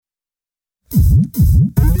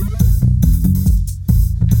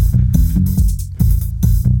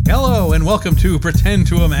welcome to Pretend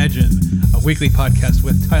to Imagine, a weekly podcast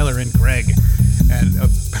with Tyler and Greg. And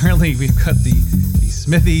apparently we've got the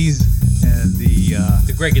Smithies and the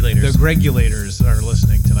Gregulators. The Gregulators are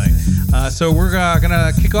listening tonight. So we're going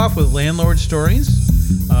to kick off with landlord stories.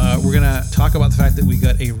 We're going to talk about the fact that we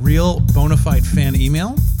got a real bona fide fan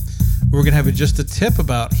email. We're going to have just a tip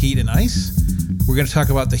about heat and ice. We're going to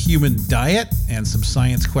talk about the human diet and some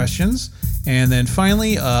science questions. And then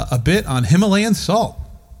finally, a bit on Himalayan salt.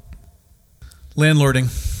 Landlording.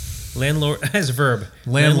 Landlord as a verb.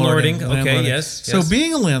 Landlording. Okay, yes. So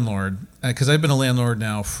being a landlord, because I've been a landlord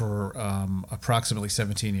now for approximately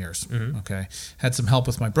 17 years. Mm-hmm. Okay. Had some help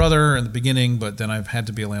with my brother in the beginning, but then I've had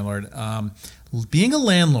to be a landlord. Being a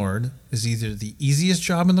landlord is either the easiest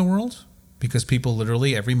job in the world, because people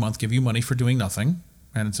literally every month give you money for doing nothing,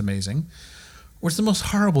 and it's amazing, or it's the most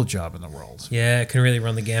horrible job in the world. Yeah, it can really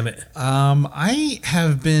run the gamut. I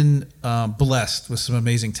have been blessed with some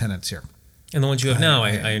amazing tenants here. And the ones you have now, I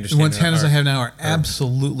understand. The ones tenants I have now are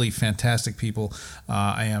absolutely fantastic people.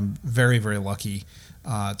 I am very, very lucky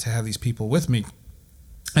to have these people with me.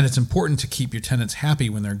 And it's important to keep your tenants happy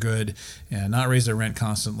when they're good and not raise their rent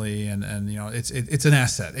constantly. And you know, it's an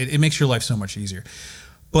asset. It makes your life so much easier.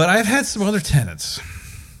 But I've had some other tenants.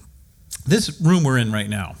 This room we're in right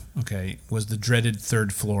now, okay, was the dreaded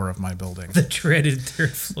third floor of my building. The dreaded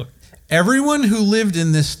third floor. Everyone who lived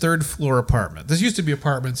in this third floor apartment, this used to be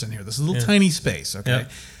apartments in here, this little tiny space, okay,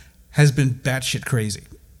 has been batshit crazy.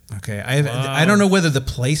 Okay, I don't know whether the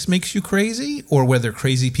place makes you crazy or whether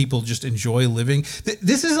crazy people just enjoy living.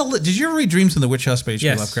 This is did you ever read Dreams in the Witch House by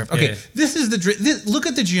H.P. Lovecraft? Okay, this is look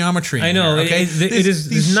at the geometry. I know. Here, okay, it is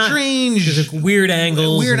these strange, there's like weird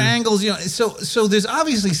angles. You know, so there's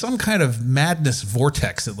obviously some kind of madness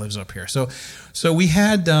vortex that lives up here. So we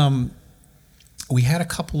had a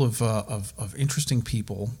couple of interesting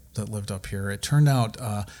people that lived up here. It turned out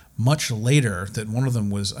much later that one of them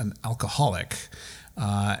was an alcoholic.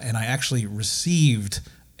 And I actually received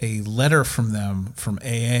a letter from them from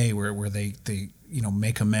AA where they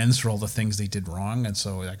make amends for all the things they did wrong. And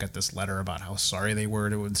so I got this letter about how sorry they were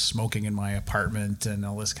to smoking in my apartment and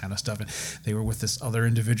all this kind of stuff. And they were with this other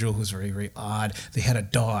individual who was very, very odd. They had a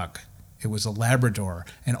dog. It was a Labrador,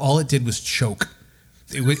 and all it did was choke.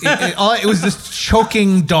 It was this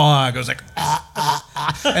choking dog. It was like,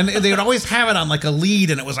 and they would always have it on like a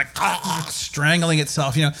lead, and it was like strangling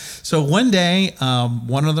itself, you know. So one day,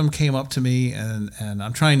 one of them came up to me, and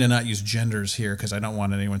I'm trying to not use genders here because I don't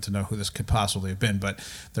want anyone to know who this could possibly have been, but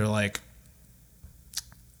they're like,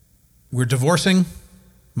 we're divorcing.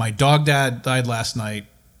 My dog dad died last night,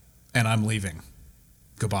 and I'm leaving.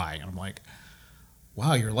 Goodbye. And I'm like,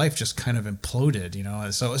 wow, your life just kind of imploded, you know.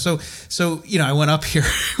 So you know, I went up here,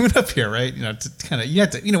 right? You know, to kind of, you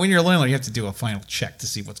have to, you know, when you're a landlord, you have to do a final check to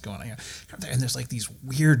see what's going on. And there's like these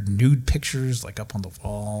weird nude pictures like up on the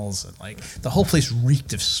walls, and like the whole place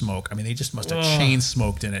reeked of smoke. I mean, they just must have chain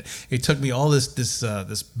smoked in it. It took me all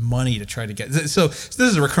this money to try to get. So this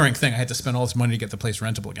is a recurring thing. I had to spend all this money to get the place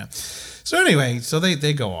rentable again. So anyway, so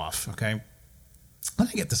they go off, okay. Let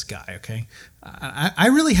me get this guy, okay? I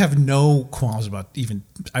really have no qualms about even,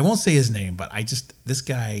 I won't say his name, but this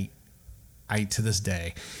guy, to this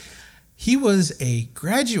day, he was a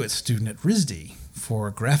graduate student at RISD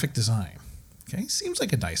for graphic design. Okay, seems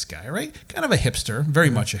like a nice guy, right? Kind of a hipster,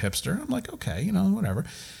 very much a hipster. I'm like, okay, you know, whatever.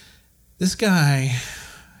 This guy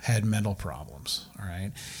had mental problems, all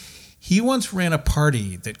right? He once ran a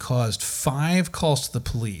party that caused 5 calls to the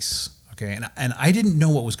police. Okay, and I didn't know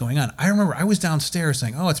what was going on. I remember I was downstairs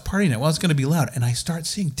saying, oh, it's party night. Well, it's going to be loud. And I start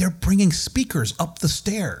seeing they're bringing speakers up the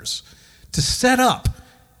stairs to set up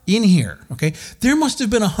in here. Okay, there must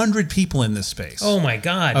have been 100 people in this space. Oh my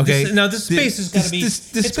God. Okay, this space has got to be.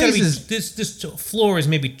 This floor is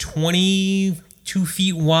maybe 22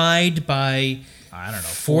 feet wide by, I don't know,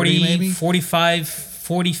 40 maybe 45,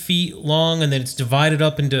 40 feet long, and then it's divided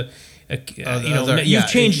up into. You've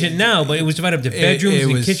changed it now, but it was divided up to bedrooms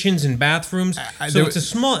and kitchens and bathrooms. So it's a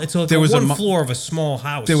small. It's like one floor of a small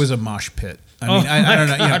house. There was a mosh pit. I mean, I don't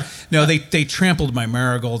know. You know, no, they trampled my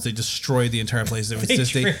marigolds. They destroyed the entire place. It was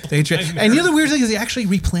and the other weird thing is they actually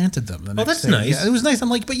replanted them. Oh, that's nice. Yeah, it was nice. I'm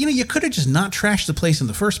like, but you know, you could have just not trashed the place in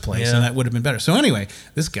the first place, and that would have been better. So anyway,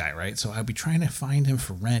 this guy, right? So I'd be trying to find him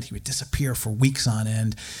for rent. He would disappear for weeks on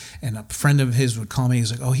end, and a friend of his would call me.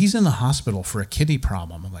 He's like, "Oh, he's in the hospital for a kidney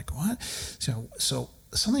problem." I'm like, "What?" So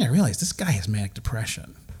something I realized, this guy has manic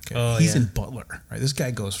depression. Okay. He's in Butler, right? This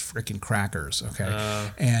guy goes freaking crackers, okay?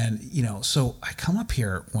 And, you know, so I come up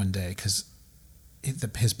here one day because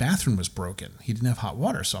his bathroom was broken. He didn't have hot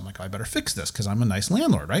water, so I'm like, I better fix this because I'm a nice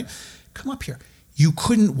landlord, right? Come up here. You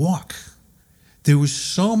couldn't walk. There was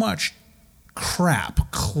so much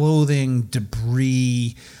crap, clothing,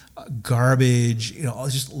 debris, garbage,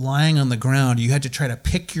 just lying on the ground. You had to try to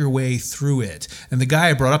pick your way through it. And the guy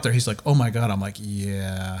I brought up there, he's like, "Oh my God." I'm like,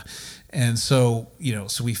 "Yeah." And so,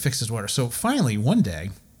 so we fixed his water. So finally one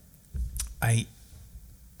day I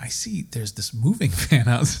see there's this moving van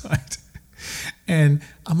outside. And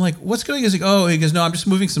I'm like, "What's going on?" He's like, "Oh," he goes, "No, I'm just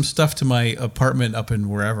moving some stuff to my apartment up in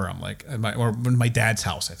wherever." I'm like, or my dad's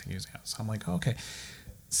house, I think he was in house. I'm like, oh, "Okay."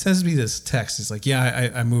 Sends me this text. He's like, "Yeah,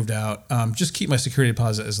 I moved out. Just keep my security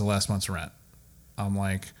deposit as the last month's rent." I'm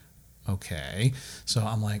like, "Okay." So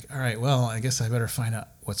I'm like, "All right, well, I guess I better find out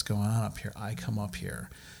what's going on up here." I come up here.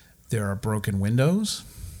 There are broken windows.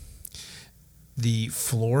 The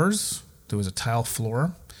floors, there was a tile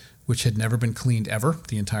floor, which had never been cleaned ever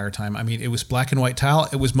the entire time. I mean, it was black and white tile.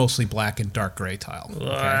 It was mostly black and dark gray tile.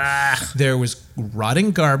 Okay? There was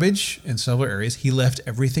rotting garbage in several areas. He left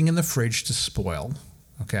everything in the fridge to spoil.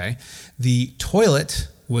 Okay. The toilet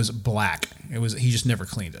was black. He just never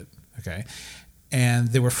cleaned it. Okay. And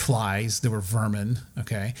there were flies, there were vermin.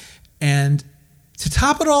 Okay. And to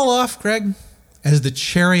top it all off, Greg, as the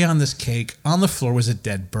cherry on this cake, on the floor was a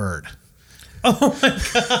dead bird. Oh my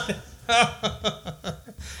God.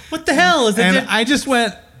 What the hell is that? And I just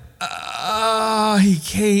went,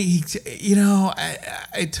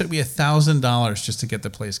 it took me $1,000 just to get the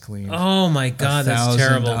place clean. Oh my God, that's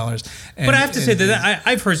terrible. But I have to say that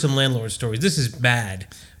I've heard some landlord stories. This is bad,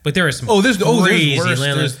 but there are some crazy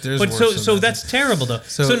landlords. So that's terrible though.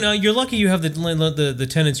 So now you're lucky you have the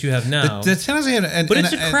tenants you have now. The tenants I had, but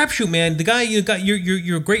it's a crapshoot, man. The guy you got,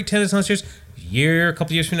 you're great tenants downstairs. A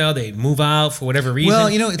couple years from now, they move out for whatever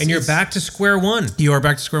reason, and you're back to square one. You are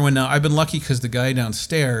back to square one now. I've been lucky because the guy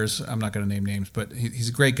downstairs, I'm not going to name names, but he's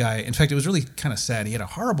a great guy. In fact, it was really kind of sad. He had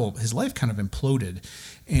his life kind of imploded,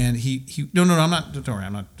 and don't worry, I'm not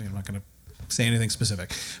going to say anything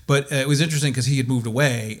specific, but it was interesting because he had moved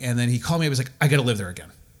away, and then he called me. I was like, "I got to live there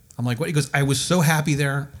again." I'm like, "What?" He goes, "I was so happy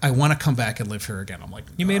there. I want to come back and live here again." I'm like,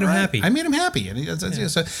 "You made him happy." I made him happy, and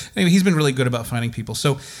so anyway, he's been really good about finding people.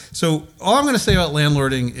 So all I'm going to say about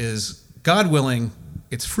landlording is, God willing,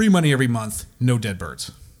 it's free money every month, no dead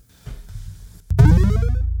birds.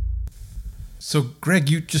 So, Greg,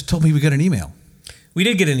 you just told me we got an email. We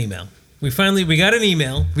did get an email. We got an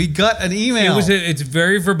email. We got an email. It's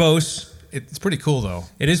very verbose. It's pretty cool, though.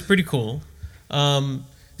 It is pretty cool.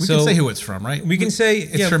 We can say who it's from, right? We can say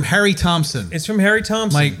it's from Harry Thompson. It's from Harry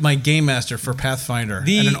Thompson, my game master for Pathfinder,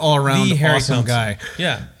 and an all-around awesome guy.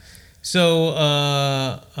 Yeah. So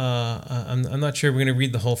I'm not sure we're going to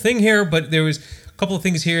read the whole thing here, but there was a couple of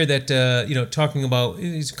things here that talking about.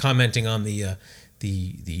 He's commenting on the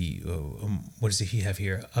what does he have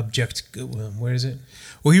here? Object. Where is it?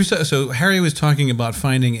 Well, so Harry was talking about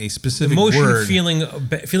finding a specific word.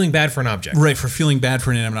 Feeling bad for an object. Right, for feeling bad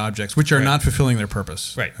for inanimate objects, which are not fulfilling their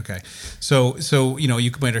purpose. Right. Okay. So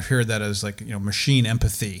you might have heard that as like machine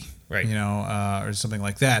empathy. Right. Or something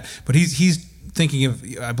like that. But he's thinking of.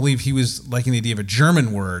 I believe he was liking the idea of a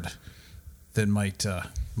German word that might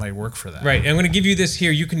work for that. Right. I'm going to give you this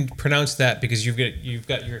here. You can pronounce that because you've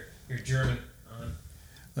got your German.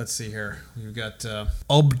 Let's see here. We've got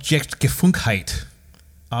Objektgefunkheit.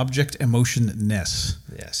 Object emotionness.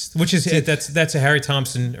 Yes. Which is that's a Harry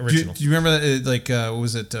Thompson original. Do you remember that? What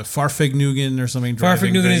was it? Farfignugan or something?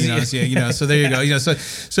 Farfignugan is So there you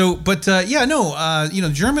go.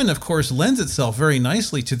 German of course lends itself very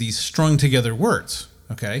nicely to these strung together words.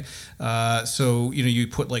 Okay, so you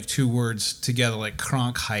put like two words together, like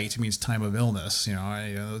Krankheit means time of illness.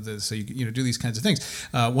 So you do these kinds of things.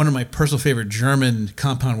 One of my personal favorite German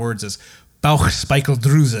compound words is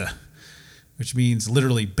Bauchspeicheldrüse, which means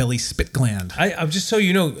literally belly spit gland. I'm just so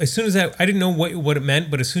you know, as soon as I didn't know what it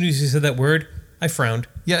meant, but as soon as you said that word, I frowned.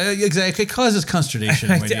 Yeah, exactly. It causes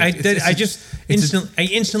consternation. I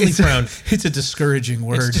instantly frowned. It's a discouraging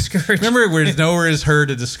word. It's discouraging. Remember, where nowhere is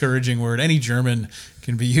heard a discouraging word. Any German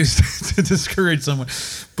can be used to discourage someone.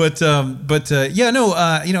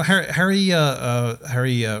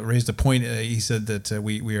 Harry raised a point. He said that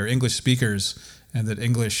we are English speakers and that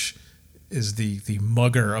English is the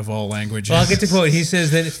mugger of all languages. Well, I'll get to quote. He says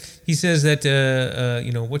that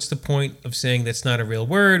what's the point of saying that's not a real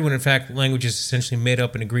word when in fact language is essentially made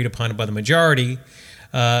up and agreed upon by the majority.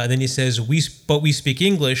 And then he says we speak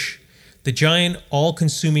English, the giant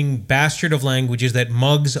all-consuming bastard of languages that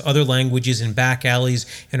mugs other languages in back alleys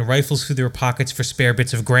and rifles through their pockets for spare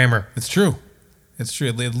bits of grammar. It's true. It's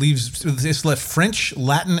true. It's left French,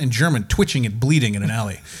 Latin, and German twitching and bleeding in an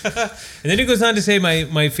alley. And then he goes on to say,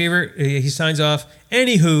 my favorite, he signs off,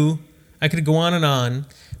 anywho, I could go on and on,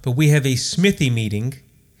 but we have a smithy meeting.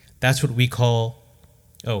 That's what we call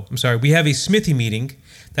Oh, I'm sorry. We have a Smithy meeting.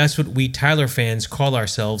 That's what we Tyler fans call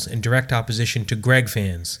ourselves in direct opposition to Greg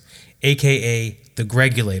fans, a.k.a. the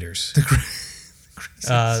Gregulators.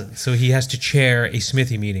 So he has to chair a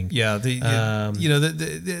Smithy meeting. Yeah, the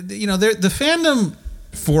fandom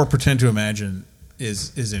for Pretend to Imagine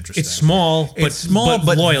is interesting. It's small,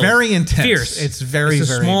 but loyal, very intense. Fierce. It's very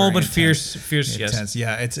small very but intense. fierce. Intense.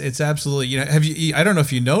 Yeah, it's absolutely. Have you? I don't know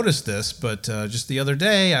if you noticed this, but just the other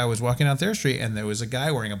day I was walking down Thayer Street and there was a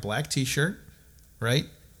guy wearing a black T-shirt, right,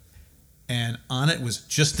 and on it was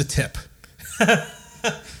just the tip.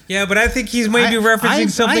 Yeah, but I think he's maybe referencing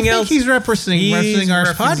something else. I think he's referencing our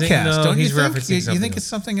podcast. No, don't you he's think? referencing you think it's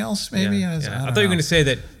something else? Maybe. Yeah. I thought you were going to say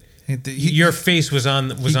that. Your face was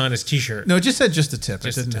on his T-shirt. No, it just said just the tip.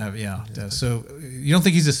 It didn't have, So you don't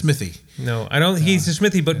think he's a Smithy? No, I don't. He's a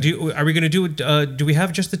Smithy. But are we going to do it? Do we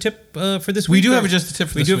have just the tip for this week? We do have just the tip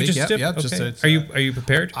for this week. We do have just the tip. Yep. Okay. Are you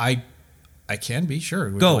prepared? I can be, sure.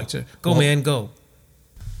 Man, go.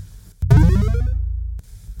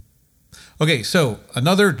 Okay, so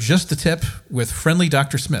another just the tip with friendly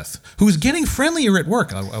Dr. Smith, who's getting friendlier at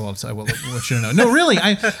work. I will let you know. No, really,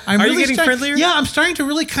 I'm Are really you getting friendlier? Yeah, I'm starting to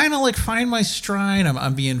really kind of like find my stride.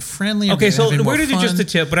 I'm being friendly. Okay, so we're going to do just the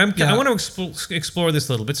tip, but I want to explore this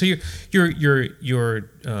a little bit. So your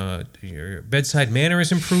bedside manner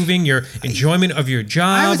is improving. Your enjoyment of your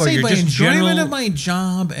job, I would say or my just enjoyment of my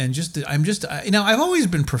job, and I've always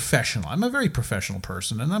been professional. I'm a very professional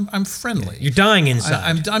person, and I'm friendly. You're dying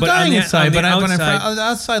inside. I'm dying inside. But the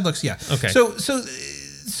outside looks, yeah. Okay. So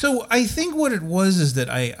I think what it was is that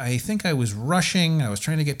I think I was rushing. I was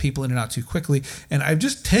trying to get people in and out too quickly, and I've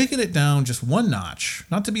just taken it down just one notch.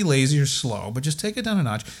 Not to be lazy or slow, but just take it down a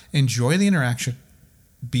notch. Enjoy the interaction.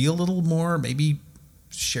 Be a little more, maybe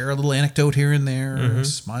share a little anecdote here and there.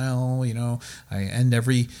 Smile. I end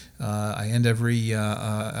every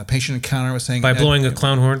patient encounter with saying by blowing a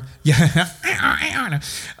clown horn. Yeah.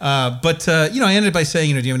 But I ended by saying,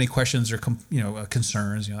 do you have any questions or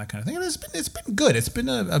concerns, that kind of thing. And it's been good. It's been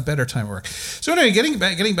a better time at work. So anyway,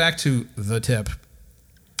 getting back to the tip,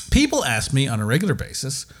 people ask me on a regular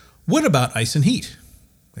basis, what about ice and heat?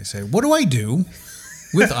 They say, what do I do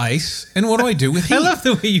with ice, and what do I do with heat? I love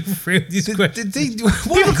the way you frame these questions.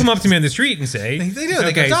 People come up to me on the street and say, they do.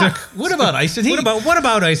 They go, Doc, what about ice and heat? What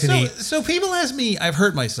about ice and heat? So people ask me, I've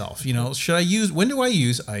hurt myself. When do I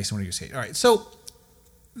use ice and when do I use heat? All right. So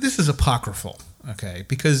this is apocryphal, okay?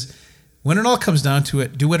 Because when it all comes down to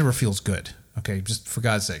it, do whatever feels good, okay? Just for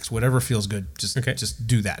God's sakes, whatever feels good, just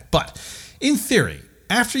do that. But in theory,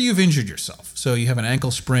 after you've injured yourself, so you have an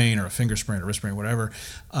ankle sprain or a finger sprain or wrist sprain, whatever,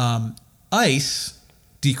 ice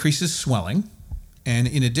decreases swelling, and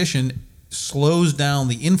in addition, slows down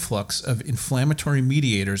the influx of inflammatory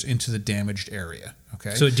mediators into the damaged area.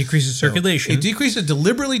 Okay, so it decreases circulation. It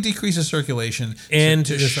deliberately decreases circulation and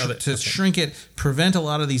to shrink it, prevent a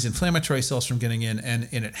lot of these inflammatory cells from getting in, and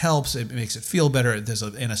it helps. It makes it feel better. There's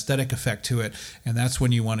an aesthetic effect to it, and that's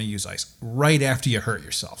when you want to use ice right after you hurt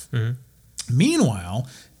yourself. Meanwhile,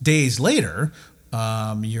 days later,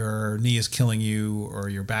 your knee is killing you or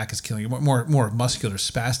your back is killing you, more muscular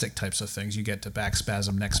spastic types of things. You get to back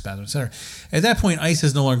spasm, neck spasm, etc. At that point, ice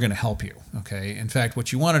is no longer going to help you. Okay. In fact,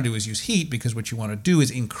 what you want to do is use heat, because what you want to do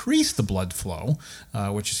is increase the blood flow,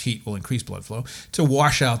 which is heat will increase blood flow to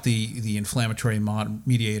wash out the inflammatory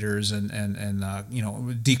mediators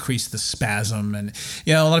and decrease the spasm. And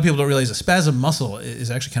a lot of people don't realize a spasm muscle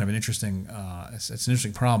is actually kind of an interesting it's an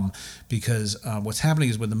interesting problem, because what's happening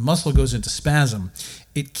is when the muscle goes into spasm,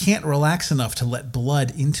 it can't relax enough to let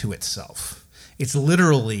blood into itself. It's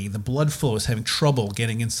literally the blood flow is having trouble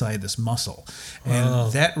getting inside this muscle.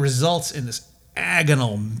 And that results in this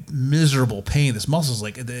agonal, miserable pain. This muscle's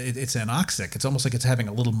like, it's anoxic. It's almost like it's having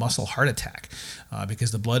a little muscle heart attack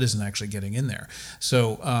because the blood isn't actually getting in there.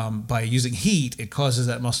 So by using heat, it causes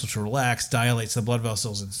that muscle to relax, dilates the blood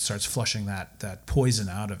vessels, and starts flushing that poison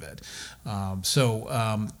out of it. So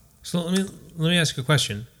let me ask you a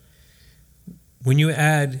question. When you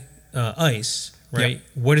add ice, right? Yep.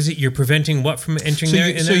 What is it you're preventing? What from entering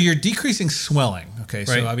there? So you're decreasing swelling. Okay, right.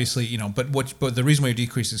 So obviously, but the reason why you're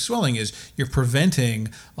decreasing swelling is you're preventing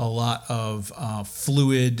a lot of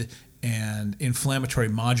fluid and inflammatory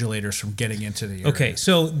modulators from getting into the area. Okay,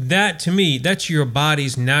 so that to me, that's your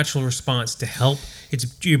body's natural response to help.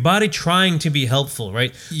 It's your body trying to be helpful,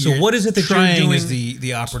 right? So what is it that you're doing? Trying is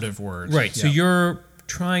the operative word, right? Yeah. So you're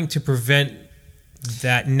trying to prevent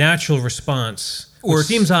that natural response, or it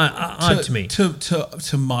seems odd to me,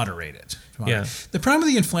 to moderate it. Yeah. The problem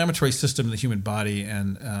with the inflammatory system in the human body,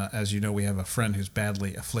 and as you know, we have a friend who's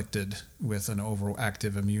badly afflicted with an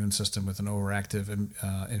overactive immune system, with an overactive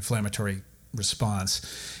inflammatory response,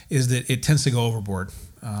 is that it tends to go overboard.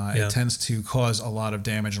 It tends to cause a lot of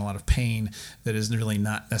damage and a lot of pain that is really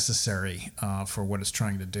not necessary for what it's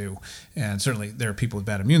trying to do. And certainly there are people with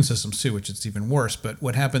bad immune systems too, which it's even worse. But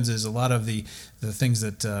what happens is a lot of the things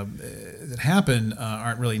that happen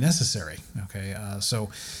aren't really necessary. Okay, so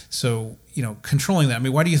controlling that. I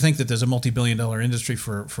mean, why do you think that there's a multi-billion-dollar industry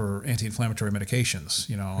for anti-inflammatory medications?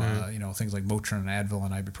 Things like Motrin and Advil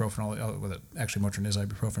and ibuprofen. Actually, Motrin is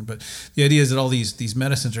ibuprofen, but the idea is that all these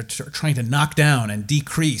medicines are trying to knock down and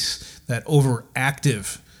decrease that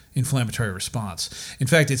overactive inflammatory response. In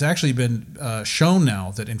fact, it's actually been shown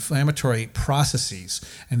now that inflammatory processes,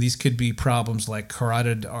 and these could be problems like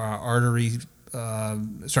carotid artery.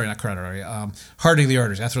 Hardening the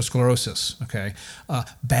arteries, atherosclerosis, okay,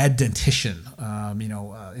 bad dentition,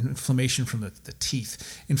 inflammation from the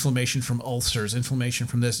teeth, inflammation from ulcers, inflammation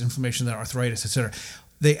from this, inflammation from arthritis, etc.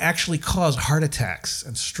 They actually cause heart attacks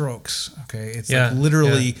and strokes, okay? It's like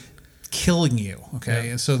literally killing you, okay?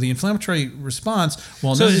 And so the inflammatory response,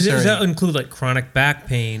 while necessary... Does that include like chronic back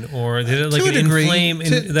pain, or did it like inflame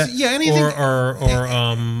anything, or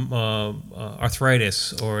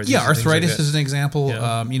arthritis, or arthritis is an example.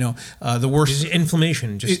 The worst is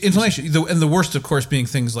inflammation, and the worst, of course, being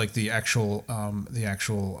things like the actual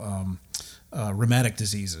rheumatic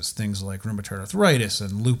diseases, things like rheumatoid arthritis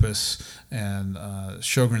and lupus and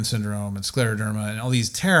Sjogren's syndrome and scleroderma and all these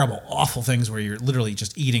terrible, awful things where you're literally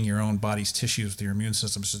just eating your own body's tissues with your immune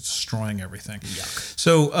system, just destroying everything. Yuck.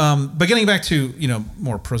 So, but getting back to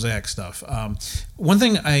more prosaic stuff, one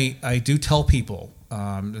thing I do tell people,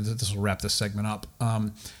 this will wrap this segment up,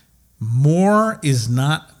 more is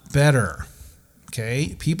not better.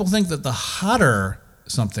 Okay, people think that the hotter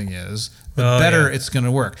something is, the better it's going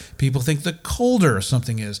to work. People think the colder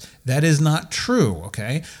something is. That is not true,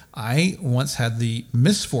 okay? I once had the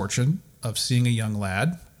misfortune of seeing a young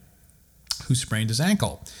lad who sprained his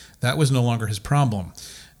ankle. That was no longer his problem.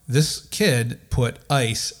 This kid put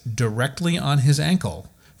ice directly on his ankle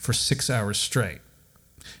for 6 hours straight.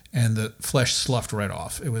 And the flesh sloughed right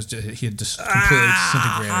off. It was he had just completely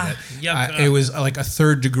disintegrated it. It was like a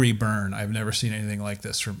 3rd-degree burn. I've never seen anything like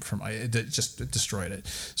this from it just destroyed it.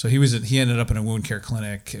 So he ended up in a wound care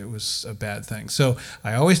clinic. It was a bad thing. So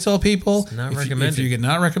I always tell people, if you're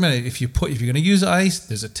going to use ice,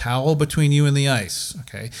 there's a towel between you and the ice.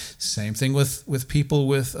 Okay. Same thing with people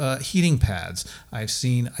with heating pads. I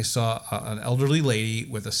saw an elderly lady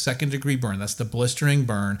with a 2nd-degree burn. That's the blistering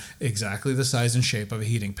burn, exactly the size and shape of a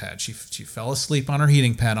heating pad. She fell asleep on her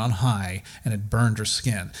heating pad on high, and it burned her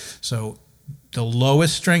skin. So the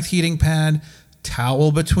lowest strength heating pad,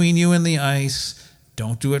 towel between you and the ice.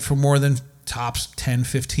 Don't do it for more than tops 10,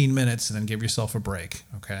 15 minutes, and then give yourself a break.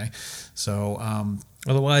 Okay, so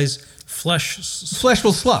otherwise flesh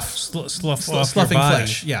will slough off sloughing your body,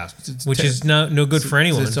 flesh. Yeah, which is no good for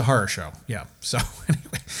anyone. It's a horror show. Yeah. So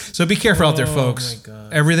anyway, so be careful out there, folks. My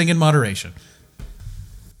God. Everything in moderation.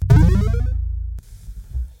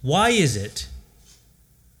 Why is it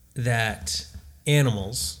that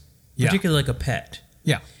animals, particularly like a pet,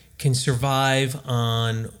 can survive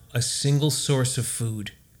on a single source of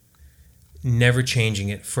food, never changing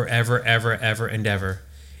it forever, ever, ever, and ever,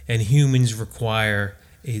 and humans require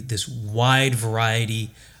this wide variety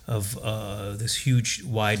of this huge,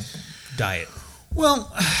 wide diet?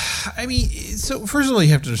 Well, I mean, so first of all, you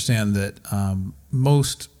have to understand that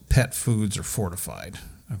most pet foods are fortified.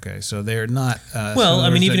 Okay, so they're not.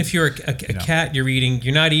 Even if you're a cat,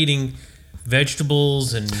 you're not eating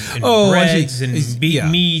vegetables and breads and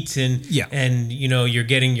meat and you're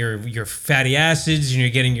getting your fatty acids and you're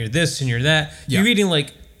getting your this and your that. You're eating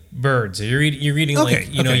like birds. You're eating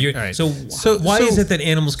right. So why is it that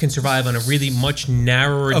animals can survive on a really much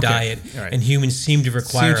narrower diet and humans seem to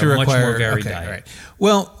require a much more varied diet? Right.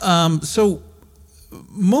 Well, so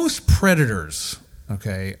most predators,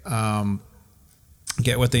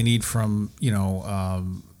 get what they need from,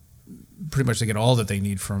 pretty much they get all that they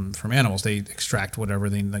need from animals. They extract whatever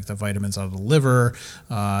they like, the vitamins out of the liver.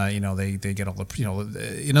 They get all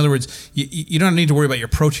the, in other words, you don't need to worry about your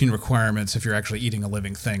protein requirements if you're actually eating a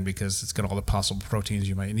living thing, because it's got all the possible proteins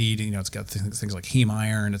you might need. It's got things like heme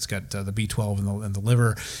iron. It's got the B12 in the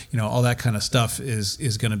liver. All that kind of stuff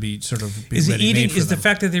is going to be sort of is the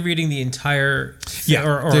fact that they're eating the entire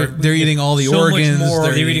they're eating all the organs. Much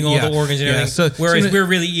more, they're eating all the organs and everything. Whereas we're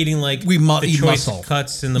really eating like the choice muscle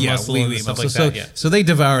cuts in the muscle. So they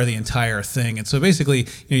devour the entire thing, and so basically,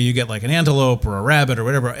 you get like an antelope or a rabbit or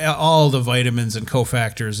whatever, all the vitamins and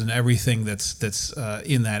cofactors and everything that's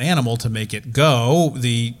in that animal to make it go.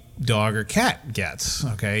 The dog or cat gets.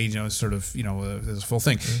 Okay, sort of, there's a full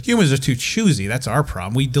thing. Humans are too choosy. That's our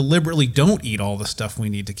problem. We deliberately don't eat all the stuff we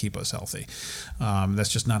need to keep us healthy. That's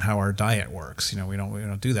just not how our diet works. We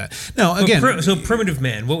don't do that. Now, again, so primitive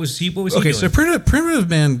man, what was he doing? Okay, so primitive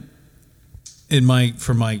man,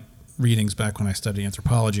 from my readings back when I studied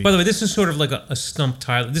anthropology. By the way, this is sort of like a stump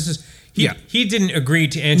Tyler. This is. He didn't agree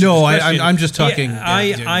to answer this question. I'm just talking.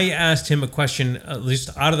 I asked him a question, at least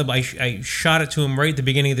out of the. I shot it to him right at the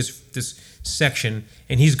beginning of this section,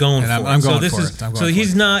 and he's going for it. I'm going for it. So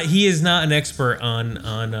he's not. He is not an expert on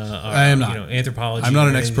I am not. Anthropology. I'm not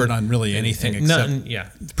an expert on really anything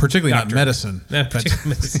except particularly not medicine.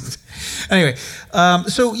 Anyway,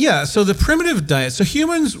 so the primitive diet. So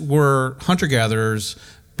humans were hunter-gatherers,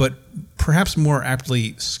 but perhaps more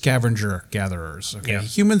aptly scavenger-gatherers. Okay,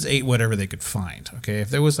 humans ate whatever they could find. Okay,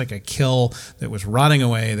 if there was like a kill that was rotting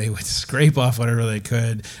away, they would scrape off whatever they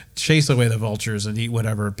could, chase away the vultures, and eat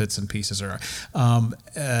whatever bits and pieces are.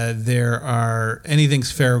 There are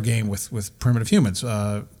anything's fair game with primitive humans.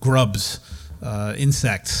 Grubs.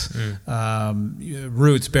 Insects,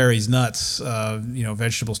 roots, berries, nuts,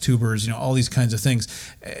 vegetables, tubers, all these kinds of things.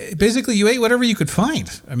 Basically, you ate whatever you could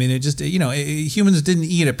find. I mean, it just, humans didn't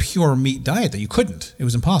eat a pure meat diet. That you couldn't. It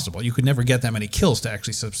was impossible. You could never get that many kills to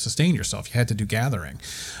actually sustain yourself. You had to do gathering.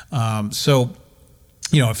 So,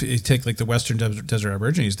 if you take like the Western Desert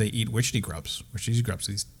Aborigines, they eat witchetty grubs. Witchetty grubs,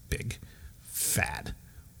 these big, fat,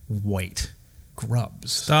 white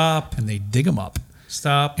grubs. Stop. And they dig them up.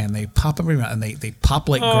 Stop. And they pop them around, and they pop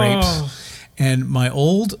like grapes. And my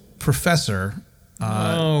old professor,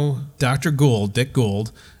 Dr. Gould, Dick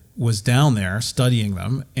Gould, was down there studying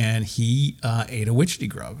them, and he ate a witchetty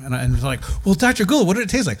grub. And I was like, well, Dr. Gould, what did it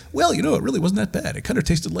taste like? Well, it really wasn't that bad. It kind of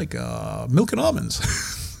tasted like milk and almonds.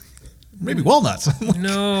 Maybe walnuts. I'm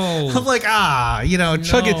like,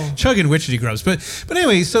 chugging witchetty grubs. But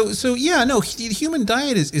anyway, the human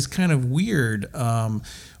diet is kind of weird.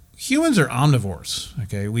 Humans are omnivores.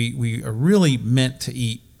 Okay, we are really meant to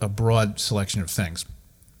eat a broad selection of things.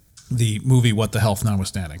 The movie What the Health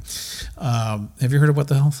notwithstanding. Have you heard of What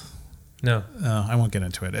the Health? No. I won't get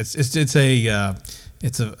into it. It's a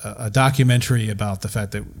documentary about the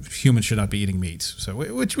fact that humans should not be eating meat. So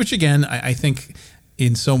which again, I think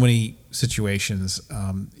in so many situations,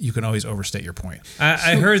 you can always overstate your point.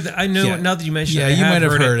 I heard that. I know. Now that you mentioned it, you might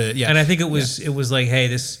have heard it. Yeah, and I think it was like, hey,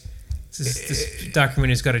 this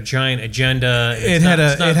documentary's got a giant agenda. It's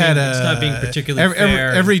not being particularly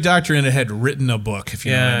fair. Every doctor in it had written a book, if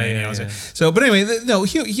you know what I mean. So, but anyway,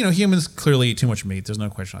 humans clearly eat too much meat. There's no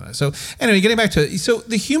question on that. So, anyway, getting back to it. So,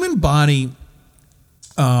 the human body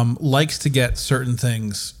likes to get certain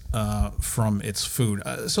things from its food.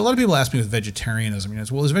 So a lot of people ask me with vegetarianism, is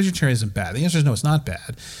vegetarianism bad? The answer is no, it's not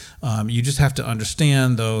bad. You just have to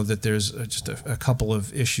understand, though, that there's just a couple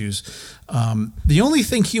of issues. The only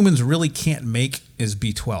thing humans really can't make is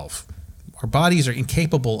B12. Our bodies are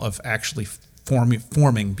incapable of actually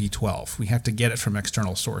forming B12. We have to get it from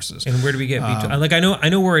external sources. And where do we get B12? Like I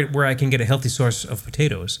know where I can get a healthy source of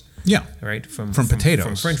potatoes. Yeah, right. From potatoes,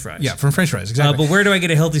 from French fries. Yeah, from French fries. Exactly. But where do I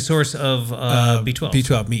get a healthy source of B12?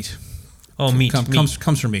 B12 meat. Oh, meat.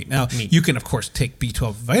 Comes from meat. Now you can of course take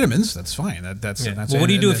B12 vitamins. That's fine. That's well, what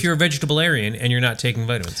do you do if you're a vegetarian and you're not taking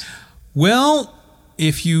vitamins? Well,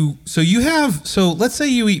 let's say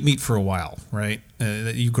you eat meat for a while, right?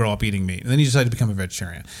 You grow up eating meat, and then you decide to become a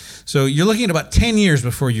vegetarian. So you're looking at about 10 years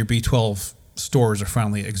before your B12 stores are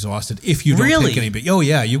finally exhausted if you don't take any B. Oh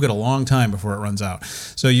yeah, you got a long time before it runs out.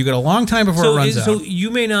 So you got a long time before it runs out. So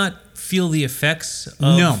you may not feel the effects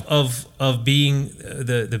of being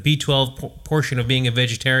the B12 portion of being a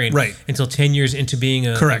vegetarian until 10 years into being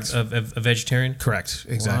a vegetarian? Correct,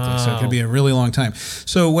 exactly. Wow. So it could be a really long time.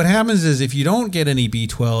 So what happens is if you don't get any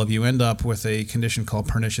B12, you end up with a condition called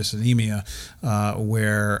pernicious anemia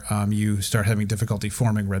where you start having difficulty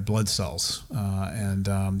forming red blood cells.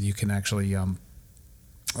 And you can actually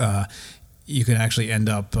end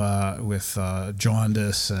up with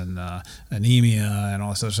jaundice and anemia and all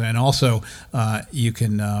that stuff. And also, you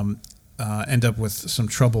can end up with some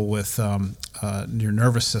trouble with your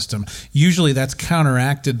nervous system. Usually that's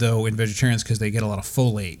counteracted, though, in vegetarians because they get a lot of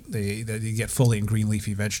folate. They get folate in green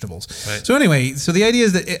leafy vegetables. Right. So anyway, the idea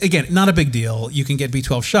is that, again, not a big deal. You can get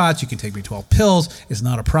B12 shots. You can take B12 pills. It's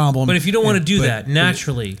not a problem. But if you don't want to do that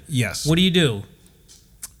naturally, yes. What do you do?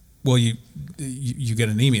 Well, you you get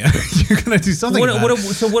anemia. You're going to do something.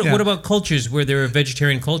 What about cultures where they're a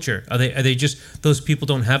vegetarian culture? Are they just those people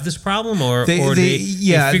don't have this problem, or they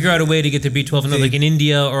figure out a way to get their B12 in, like in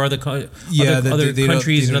India or other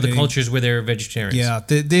countries and other cultures where they're vegetarians? Yeah,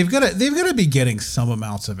 they've got to be getting some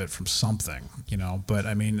amounts of it from something, But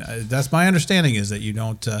I mean, that's my understanding is that you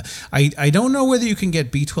don't. I don't know whether you can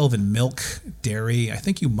get B12 in milk, dairy. I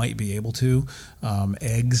think you might be able to.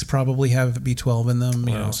 Eggs probably have B12 in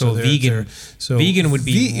them. So vegan. Vegan would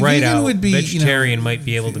be out. Would be, vegetarian might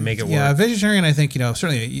be able to make it work. Yeah, vegetarian. I think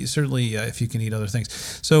certainly if you can eat other things.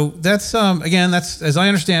 So that's again, that's as I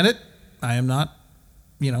understand it. I am not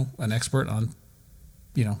an expert on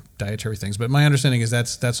dietary things, but my understanding is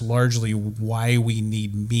that's largely why we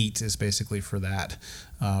need meat is basically for that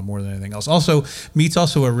more than anything else. Also, meat's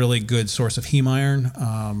also a really good source of heme iron.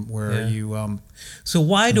 So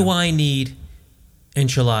why do I need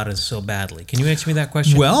enchiladas so badly? Can you answer me that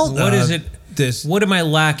question? Well, what is it? What am I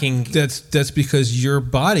lacking? That's because your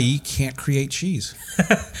body can't create cheese.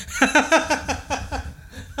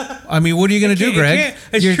 I mean, what are you going to do, Greg?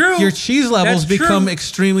 It's true. Your cheese levels become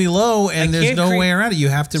extremely low, and there's no way around it. You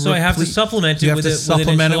have to. So I have to supplement it. You have to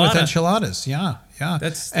supplement it with enchiladas. Yeah.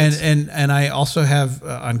 That's and I also have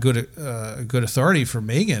on good authority for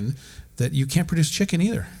Megan that you can't produce chicken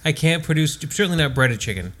either. I can't produce, certainly not breaded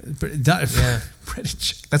chicken. Breaded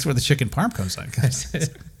chicken. That's where the chicken parm comes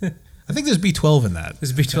in. I think there's B12 in that.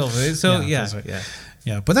 There's B12. So yeah.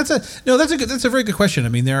 Yeah, but that's a very good question. I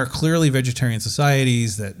mean, there are clearly vegetarian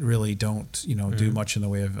societies that really don't do much in the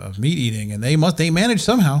way of meat eating, and they manage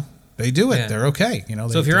somehow. They do it. Yeah. They're okay.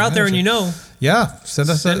 So if you're out there and send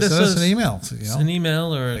us an email. An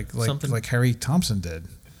email or something like Harry Thompson did.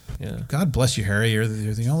 Yeah. God bless you, Harry. You're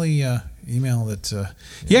the only email that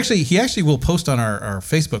he actually will post on our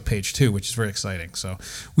Facebook page too, which is very exciting. So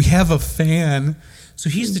we have a fan. So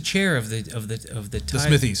he's the chair of the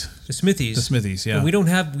Smithies. The Smithies, yeah. But we don't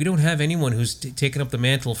have anyone who's taken up the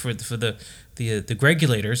mantle for the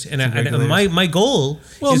Regulators, and my goal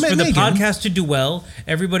is for the podcast to do well.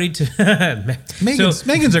 Everybody to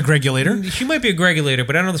Megan's a Gregulator. She might be a Gregulator,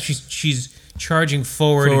 but I don't know if she's charging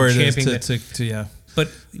forward and championing But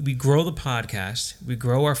we grow the podcast, we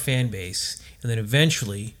grow our fan base, and then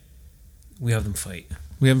eventually we have them fight.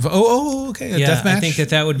 We have okay, a death match. I think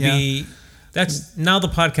that would be. That's now the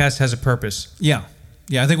podcast has a purpose. Yeah.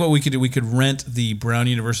 I think what we could do, we could rent the Brown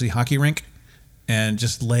University hockey rink and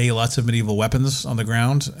just lay lots of medieval weapons on the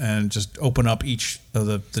ground and just open up each of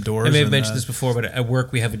the doors. I may have mentioned this before, but at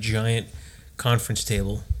work we have a giant conference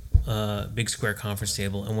table, big square conference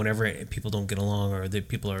table, and whenever people don't get along or the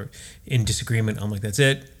people are in disagreement, I'm like, that's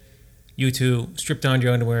it. You two strip down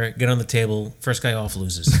your underwear, get on the table. First guy off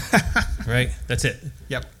loses. Right? That's it.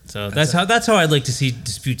 Yep. So that's how I'd like to see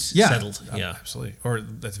disputes settled. Yeah, absolutely. Or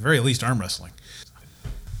at the very least, arm wrestling.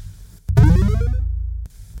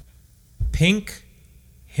 Pink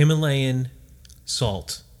Himalayan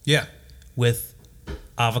salt. Yeah. With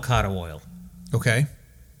avocado oil. Okay.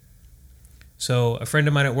 So a friend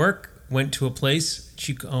of mine at work went to a place.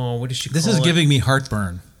 What does she call it? This is giving me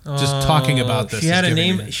heartburn. Just talking about this. She had a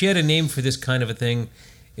name. She had a name for this kind of a thing.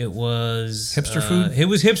 It was hipster food. It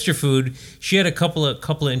was hipster food. She had a couple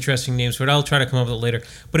of interesting names for it. I'll try to come up with it later.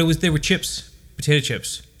 But they were chips, potato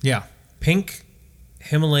chips. Yeah. Pink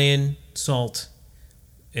Himalayan salt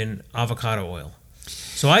and avocado oil.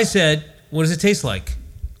 So I said, "What does it taste like?"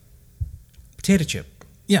 Potato chip.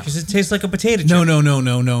 Yeah. Does it taste like a potato chip?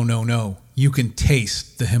 No. You can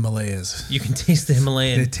taste the Himalayas. You can taste the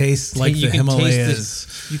Himalayan. It tastes like the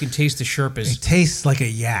Himalayas. You can taste the Sherpas. It tastes like a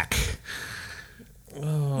yak.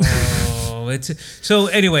 Oh, it's so.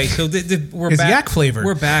 Anyway, so we're it's back. Yak flavored.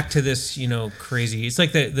 We're back to this, crazy. It's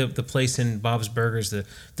like the place in Bob's Burgers, the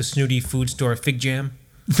snooty food store, Fig Jam.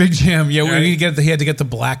 Fig Jam, yeah. Right. He had to get the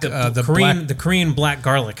black, the Korean black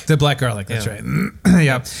garlic. The black garlic. That's right.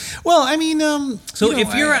 Yeah. Well, I mean, so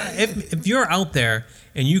if you're out there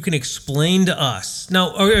and you can explain to us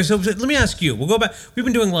now, so let me ask you. We'll go back. We've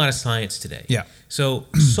been doing a lot of science today. Yeah. So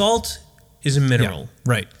salt is a mineral,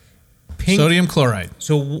 right? Pink, sodium chloride.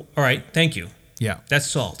 So all right, thank you. Yeah. That's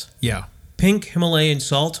salt. Yeah. Pink Himalayan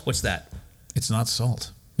salt. What's that? It's not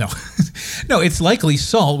salt. No, no. It's likely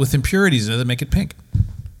salt with impurities in it that make it pink.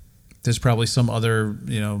 There's probably some other,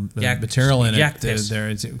 material in it.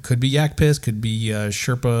 It could be yak piss, could be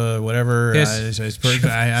Sherpa, whatever. Piss.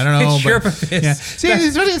 I don't know. It's Sherpa piss. Yeah. See,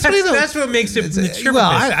 it's funny though. That's what makes it Sherpa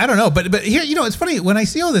piss. I don't know. But here, it's funny. When I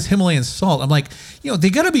see all this Himalayan salt, I'm like, they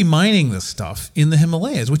got to be mining this stuff in the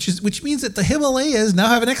Himalayas, which means that the Himalayas now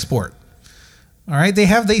have an export. All right,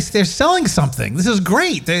 they're selling something. This is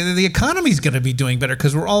great. The economy's going to be doing better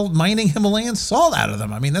because we're all mining Himalayan salt out of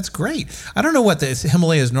them. I mean, that's great. I don't know what the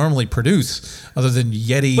Himalayas normally produce other than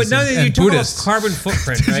Yetis. But now that you talk about carbon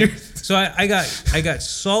footprint, right? So I got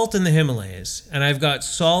salt in the Himalayas, and I've got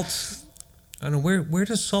salt. I don't know where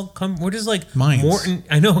does salt come? Where does mines. Morton?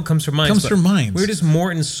 I know it comes from mines. It comes from mines. Where does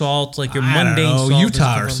Morton salt, like your mundane salt,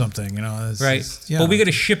 Utah or something? Right. But we got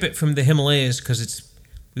to ship it from the Himalayas because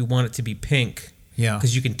we want it to be pink. Yeah,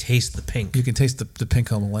 because you can taste the pink. You can taste the pink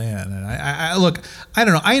Himalayan. And I look, I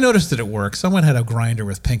don't know. I noticed that it works. Someone had a grinder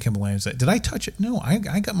with pink Himalayans. Did I touch it? No. I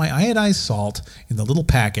got my iodized salt in the little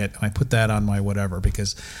packet, and I put that on my whatever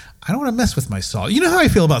because I don't want to mess with my salt. You know how I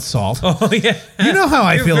feel about salt. Oh yeah. You know how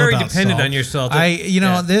I feel about salt. You're very dependent on your salt.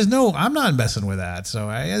 I'm not messing with that. So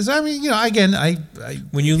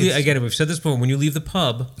when you leave, again, we've said this before. When you leave the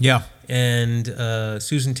pub, yeah, and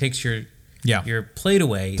Susan takes your plate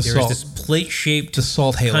away. There is this plate-shaped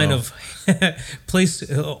salt halo kind of place,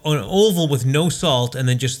 an oval with no salt, and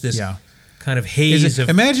then just this kind of haze of.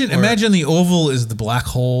 Imagine the oval is the black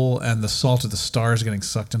hole, and the salt of the stars getting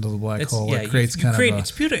sucked into the black hole. It creates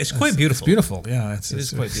it's beautiful. It's quite beautiful. It's beautiful. Yeah, it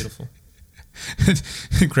is quite beautiful.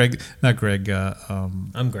 Greg, not Greg.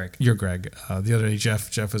 I'm Greg. You're Greg. The other day,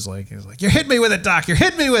 Jeff was like, "You hit me with it, Doc. You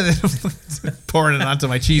hit me with it." Pouring it onto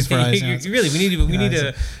my cheese fries. Really, we need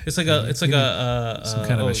a. It's like some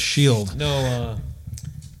kind of a shield. No.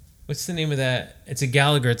 What's the name of that? It's a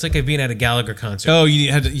Gallagher. It's like being at a Gallagher concert. Oh, or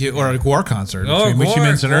a Gwar concert, which you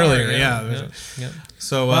mentioned earlier. Yeah.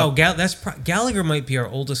 So wow, Gallagher might be our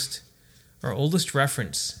oldest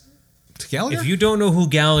reference. Gallagher? If you don't know who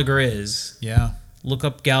Gallagher is, look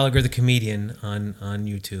up Gallagher the comedian on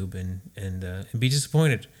YouTube and be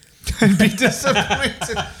disappointed. Be disappointed.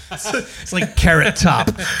 It's like Carrot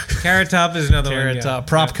Top. Carrot Top is another Carrot one. Top.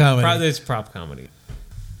 Prop comedy. It's prop comedy.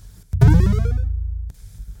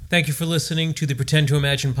 Thank you for listening to the Pretend to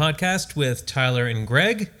Imagine podcast with Tyler and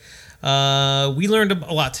Greg. We learned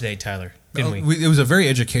a lot today, Tyler. Didn't we? It was a very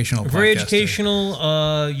educational podcast. Very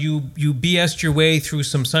educational. You BS'd your way through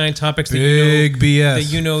some science topics that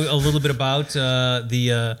you know a little bit about.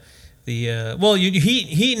 Heat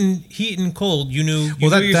and cold. You knew your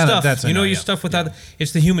stuff. Your stuff without.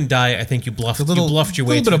 It's the human diet. I think you bluffed. You bluffed your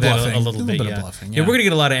way through that a little bit. Yeah, we're gonna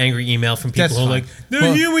get a lot of angry email from people who are like,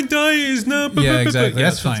 the human diet is not. Yeah, exactly.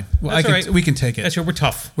 That's fine. Well, that's all right. We can take it. That's right. We're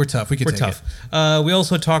tough. We can take it. We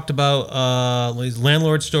also talked about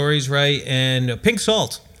landlord stories, right? And pink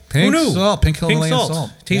salt. Pink salt, pink Himalayan salt.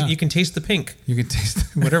 You can taste the pink. You can taste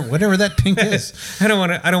whatever that pink is. I don't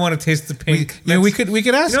want to taste the pink. We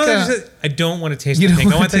could ask. I don't want to taste the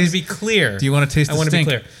pink. I want that to be clear. Do you want to taste the stink? I want to be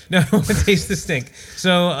clear. No, I want to taste the stink.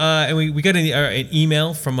 So, and we got an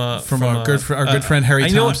email from our good friend Harry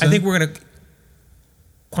Thompson. I think we're gonna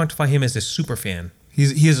quantify him as a super fan. He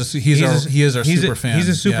is our super fan. He's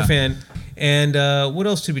a super fan. And what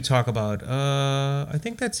else did we talk about? I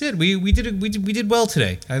think that's it. We did well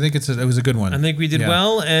today. I think it was a good one. I think we did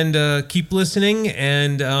well, and keep listening.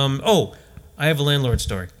 And I have a landlord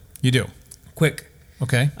story. You do? Quick.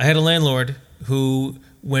 Okay. I had a landlord who,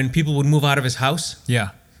 when people would move out of his house,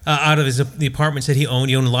 out of the apartments that he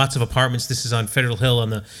owned lots of apartments. This is on Federal Hill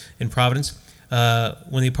in Providence.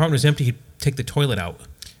 When the apartment was empty, he'd take the toilet out.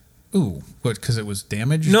 Ooh, what? Because it was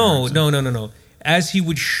damaged? No. As he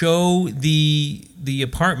would show the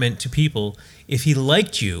apartment to people, if he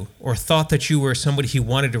liked you or thought that you were somebody he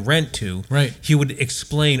wanted to rent to, he would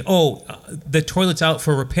explain, the toilet's out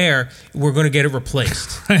for repair, we're going to get it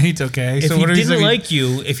replaced. Right, okay. If he didn't like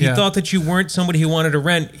you, if he thought that you weren't somebody he wanted to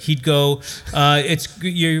rent, he'd go,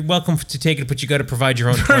 you're welcome to take it, but you got to provide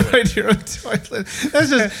your own toilet. Provide your own toilet.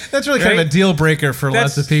 That's really kind of a deal breaker for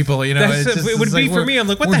lots of people. It would be for me. I'm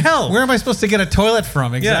like, what the hell? Where am I supposed to get a toilet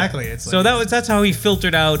from? Exactly. Yeah. So that's how he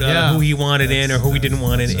filtered out who he wanted in or who he didn't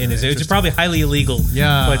want in his. It was probably highly illegal.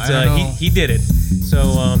 Yeah, but he did it.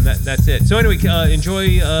 So that's it. So anyway,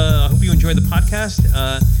 enjoy. I hope you enjoy the podcast.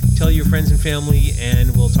 Tell your friends and family,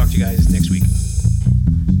 and we'll talk to you guys next week.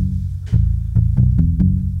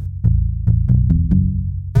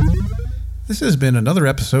 This has been another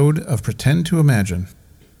episode of Pretend to Imagine.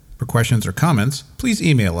 For questions or comments, please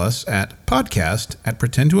email us at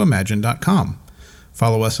podcast@pretendtoimagine.com.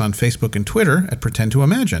 Follow us on Facebook and Twitter at Pretend to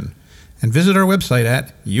Imagine. And visit our website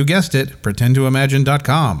at, you guessed it,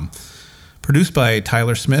 pretendtoimagine.com. Produced by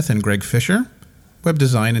Tyler Smith and Greg Fisher. Web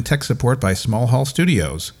design and tech support by Small Hall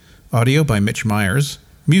Studios. Audio by Mitch Myers.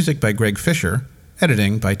 Music by Greg Fisher.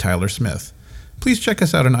 Editing by Tyler Smith. Please check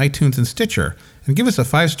us out on iTunes and Stitcher, and give us a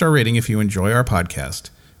 5-star rating if you enjoy our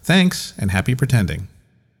podcast. Thanks, and happy pretending.